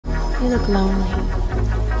You look lonely.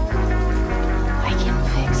 I can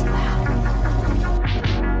fix that.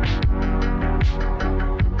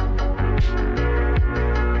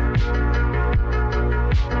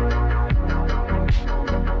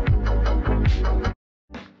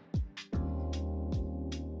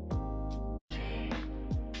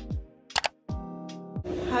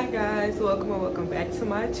 Hi guys, welcome and welcome back to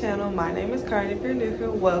my channel. My name is Cardi. If you're new here,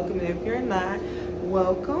 welcome, and if you're not,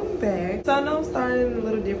 welcome back. So I know I'm starting in a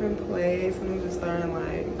little different place, and I'm just starting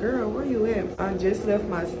like, girl, where you at? I just left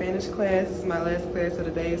my Spanish class. This is my last class of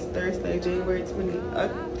the day. It's Thursday,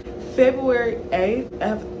 February 8th. I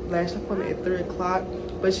have a lash appointment at 3 o'clock,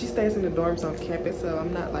 but she stays in the dorms on campus, so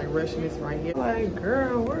I'm not like rushing this right here. Like,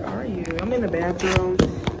 girl, where are you? I'm in the bathroom.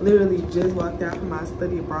 Literally just walked out from my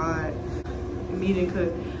study abroad meeting,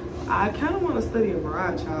 because I kind of want to study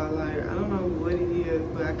abroad, y'all. Like, I don't know what it is,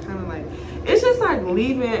 but I kind of like, it's just like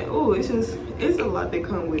leaving. Oh, it's a lot that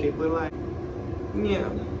come with it, but like, yeah,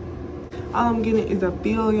 all I'm getting is a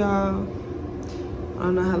feel, y'all. I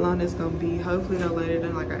don't know how long it's gonna be. Hopefully no later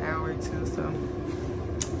than like an hour or two. So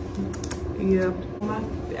yeah, my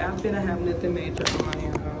outfit, I have nothing major on,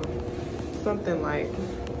 y'all. Something like,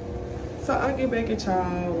 so I'll get back at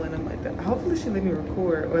y'all when I'm like that. Hopefully she let me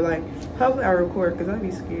record, or like, hopefully I record, because I'd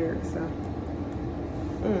be scared, so.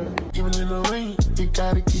 Even in the rain, you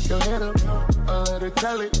gotta keep your head up. I let her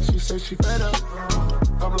tell it, she said she fed up.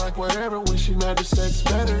 I'm like, whatever, when she mad, the sex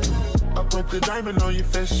better. I put the diamond on your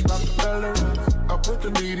face, Rockefeller. I put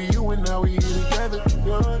the me to you, and now we here together.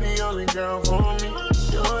 You're the only girl for me.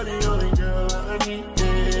 You're the only girl I need.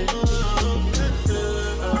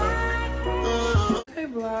 Hey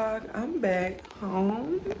vlog, I'm back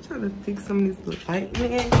home. I'm trying to fix some of this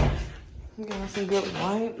lightning. I'm getting some good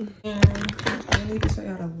light. And I need to show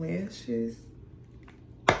y'all the lashes.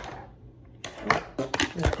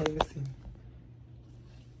 Okay, let's see.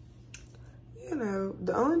 You know,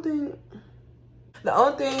 the only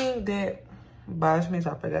thing that bothers me is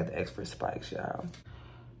I forgot the extra spikes, y'all.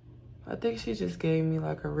 I think she just gave me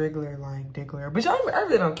like a regular, like, decorator. But y'all, I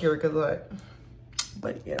really don't care, because like,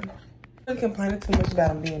 but yeah. I'm complaining too much about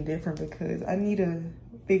them being different, because I need to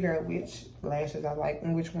figure out which lashes I like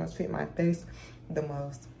and which ones fit my face the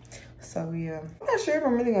most. So yeah, I'm not sure if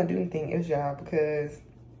I'm really gonna do anything else, y'all, because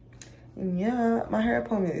yeah, my hair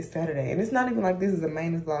appointment is Saturday, and it's not even like this is a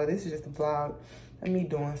main vlog. This is just a vlog of me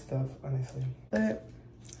doing stuff, honestly. But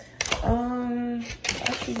I'll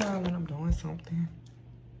see y'all when I'm doing something.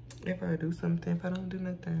 If I do something, if I don't do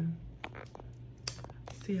nothing.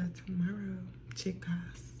 See y'all tomorrow,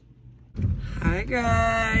 chicas. Hi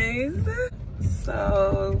guys,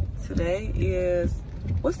 so today is,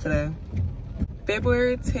 what's today?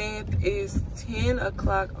 February 10th. Is 10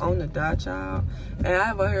 o'clock on the dot, y'all, and I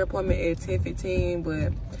have a hair appointment at 10:15,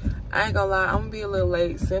 but I ain't gonna lie, I'm gonna be a little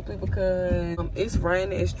late simply because it's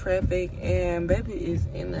raining, it's traffic, and baby is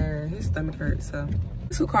in there, his stomach hurts. So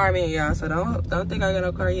it's who car me, y'all, so don't think I got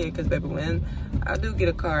no car yet, because baby, when I do get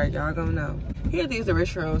a car, y'all gonna know. Here these the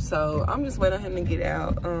restroom, so I'm just waiting on him to get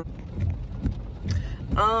out.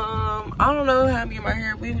 I don't know how me and my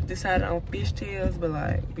hair, we decided on fishtails, but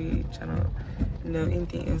like, bitch, I don't know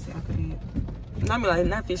anything else I could do. I mean, like,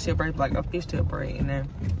 not fishtail braid, but like a fishtail braid in there.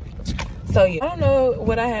 So yeah, I don't know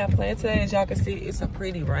what I have planned today. As y'all can see, it's a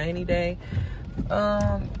pretty rainy day.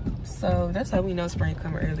 So that's how we know spring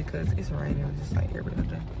coming early, because it's raining just like every other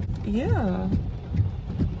day. Yeah.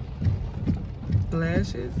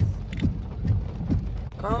 Lashes.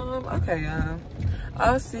 Okay, y'all.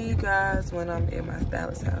 I'll see you guys when I'm at my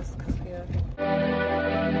stylist house, cause yeah.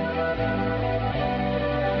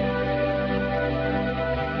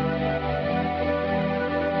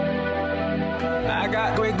 I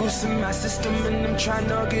got Grey Goose in my system, and I'm trying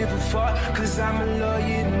to give a fuck, cause I'm a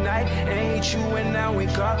lawyer tonight and hate you when I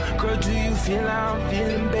wake up. Girl, do you feel how I'm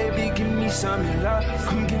feeling, baby? Give me some of your love.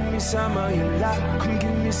 Come give me some of your love. Come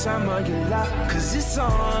give me some of your love. Cause it's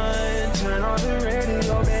on. Turn on the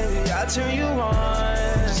radio, baby. I'll turn you on.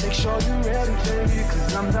 Just make sure you're ready, baby,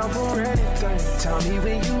 cause I'm down for anything. Tell me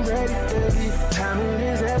when you ready, baby. Timing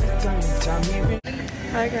is everything. Tell me when.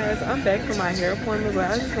 Hi guys, I'm back from my hair appointment,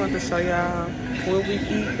 but I just wanted to show y'all what we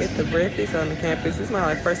eat at the breakfast on the campus. This is my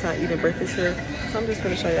like first time eating breakfast here, so I'm just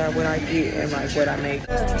gonna show y'all what I get and like what I make.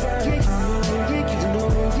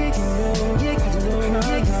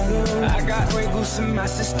 I got Grey Goose in my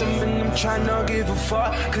system and I'm trying not give a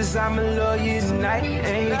fuck. Cause I'ma love you tonight and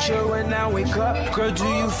hate you when I wake up. Girl, do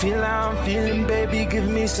you feel how I'm feeling, baby? Give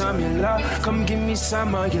me some of your love. Come give me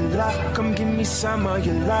some of your love. Come give me some of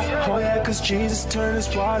your love. Oh yeah, cause Jesus turned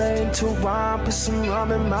his water into wine. Put some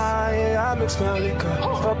rum in my head, I mix my liquor.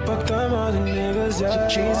 Fuck them other niggas, yeah.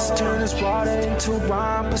 Jesus turned his water into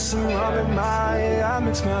wine. Put some rum in my head, I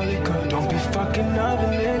mix my liquor. Don't be fucking other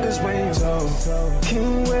niggas when you're so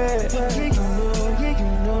can wet. Yeah, you know, yeah, you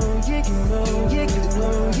know, yeah, you know, yeah, you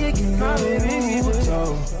know, yeah, you know, baby, you so.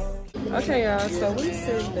 Okay, y'all, so we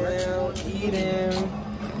sitting down, eating.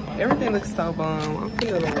 Everything looks so bomb. I'm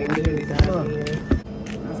feeling like literally dying here.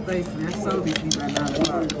 That's so busy by 9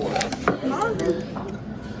 o'clock.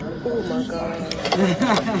 Oh my god.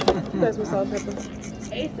 That's my salt and pepper.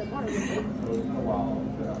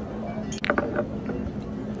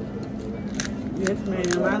 Yes,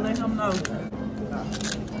 ma'am. I let him know.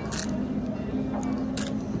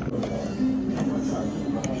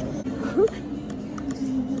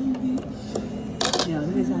 Yeah,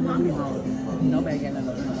 this is how nobody home. Nobody got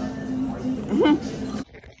nothing.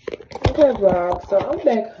 Okay, vlog. So I'm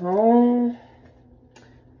back home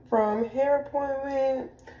from hair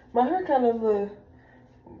appointment. My hair kind of look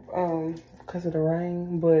because of the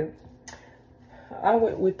rain, but I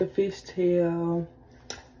went with the fishtail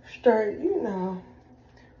straight, you know,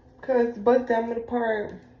 because bust down with the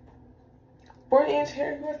part 4-inch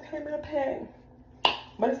hair just came in a pack.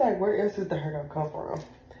 But it's like, where else is the hair gonna come from?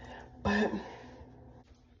 But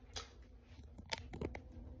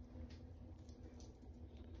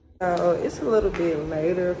so it's a little bit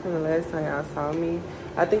later from the last time y'all saw me.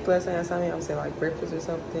 I think the last time y'all saw me, I was at like breakfast or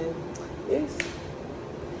something. It's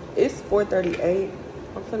 4:38.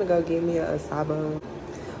 I'm finna go get me a acai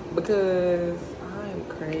because I am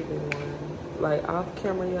craving one. Like off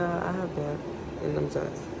camera, y'all, I have been and I'm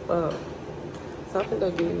just up. So I'm finna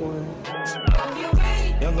go get me one.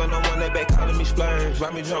 Young gun on one, they back calling me splurge.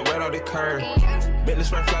 Ride me jump right off the curb. Bentley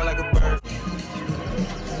spring fly like a bird.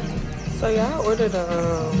 So yeah, I ordered a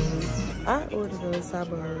acai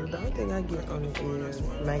bowl. The only thing I get on it is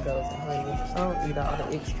mangoes and honey. I don't eat all the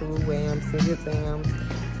extra whams, single things.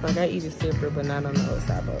 Like I eat it separate, but not on the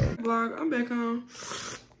acai bowl. Vlog, I'm back home.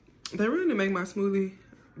 They really didn't make my smoothie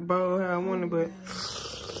bowl how I wanted,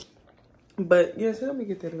 but yeah, so let me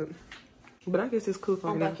get that up. But I guess it's cool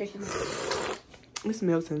for me. It's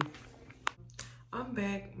melting. I'm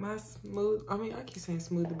back. My I keep saying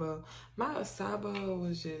smoothie bowl. My acai bowl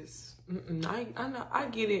was just, I know, I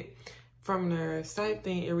get it from there. Same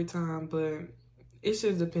thing every time, but it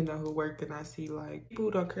should depend on who worked. And I see like people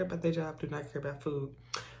who don't care about their job do not care about food.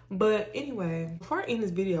 But anyway, before I end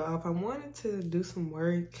this video off, I wanted to do some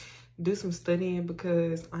work, do some studying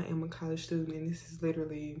because I am a college student and this is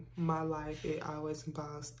literally my life. It always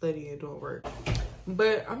involves studying and doing work.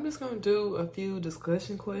 But I'm just gonna do a few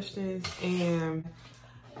discussion questions and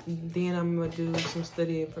then I'm gonna do some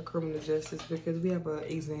studying for criminal justice because we have an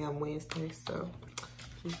exam Wednesday, so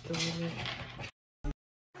just doing it.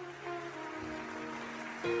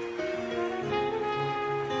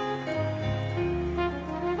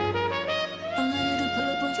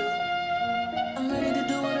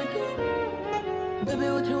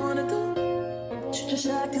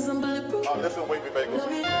 Oh, listen, wait, baby.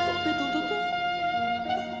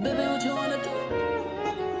 Baby, what you wanna do?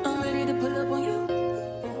 I'm ready to pull up on you.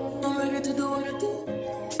 I'm ready to do what I do.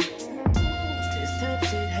 This type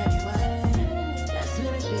shit have you wildin'. Last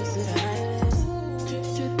minute shit to the highlights. Drip,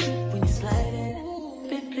 drip, drip when you sliding.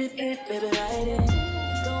 Flip, flip, flip, baby, ride it.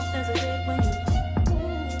 Don't hesitate when you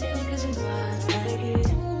take me 'cause you know I like it.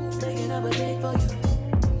 Taking up a date for you.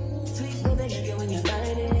 Sweet baby, you get when you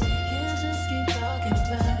bite it. Can't just keep talking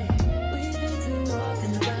about it. We've been too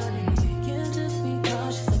talking about it. Can't just be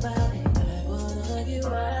cautious about it. I wanna get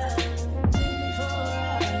wild. Take me for a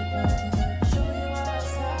ride, boy. Show me your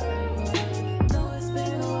outside, boy. Know it's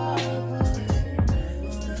been a while, boy. I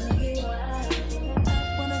wanna get wild.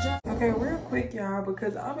 I wanna drop. Okay, real quick, y'all,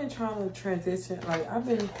 because I've been trying to transition. Like, I've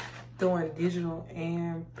been doing digital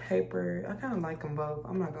and paper. I kind of like them both.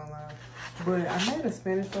 I'm not gonna lie. But I made a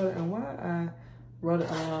Spanish photo, and why I wrote it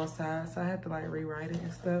on the wrong side, so I had to like rewrite it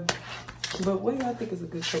and stuff. But what do y'all think is a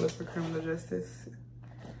good color for criminal justice?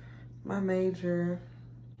 My major,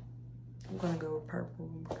 I'm gonna go with purple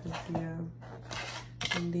because yeah.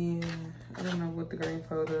 And then I don't know what the green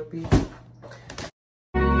photo will be.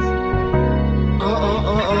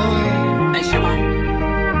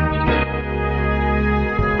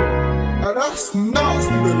 That's not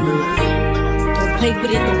Don't play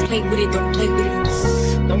with it, don't play with it, don't play with it.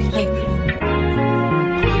 Don't play with it.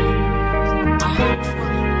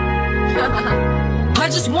 I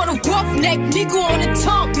just wanna roughneck, nigga on the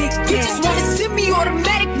tongue. Bitches wanna send me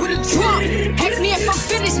automatic with a drum. Ask me if I'm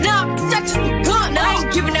finished, nah, I just begun. I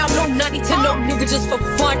ain't giving out no 90 to no nigga just for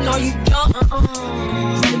fun. Are you dumb?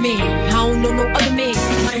 The man, I don't know no other man.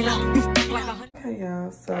 Okay,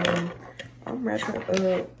 y'all, so I'm wrapping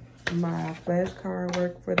up my flashcard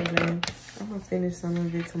work for the day. I'm gonna finish some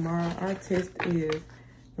of it tomorrow. Our test is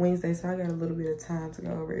Wednesday, so I got a little bit of time to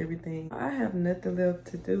go over everything. I have nothing left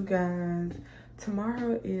to do, guys.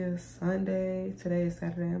 Tomorrow is Sunday. Today is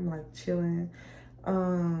Saturday. I'm like chilling.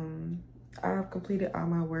 I've completed all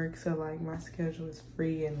my work, so like my schedule is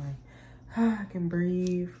free and like I can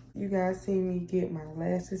breathe. You guys see me get my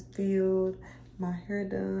lashes filled, my hair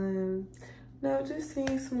done. No, just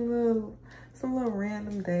seeing some little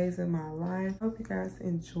random days in my life. Hope you guys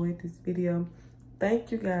enjoyed this video.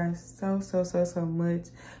 Thank you guys so much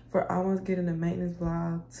for almost getting the maintenance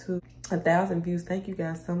vlog to 1,000 views. Thank you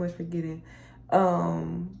guys so much for getting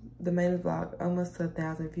the maintenance vlog almost to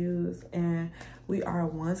 1,000 views, and we are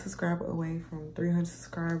 1 subscriber away from 300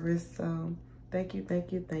 subscribers. So thank you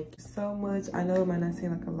so much. I know it might not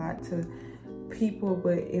seem like a lot to people,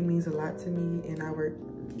 but it means a lot to me, and I work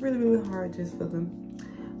really hard just for the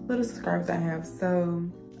little subscribers I have. So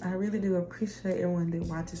I really do appreciate everyone that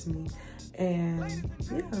watches me. And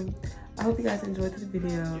yeah, I hope you guys enjoyed this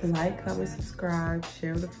video. Like, comment, subscribe,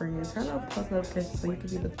 share with a friend, turn on post notifications so you can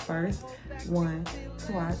be the first one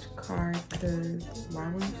to watch Card, because why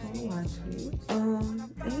wouldn't you want to watch it?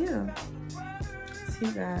 And yeah, see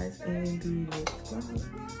you guys in the next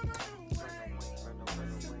vlog.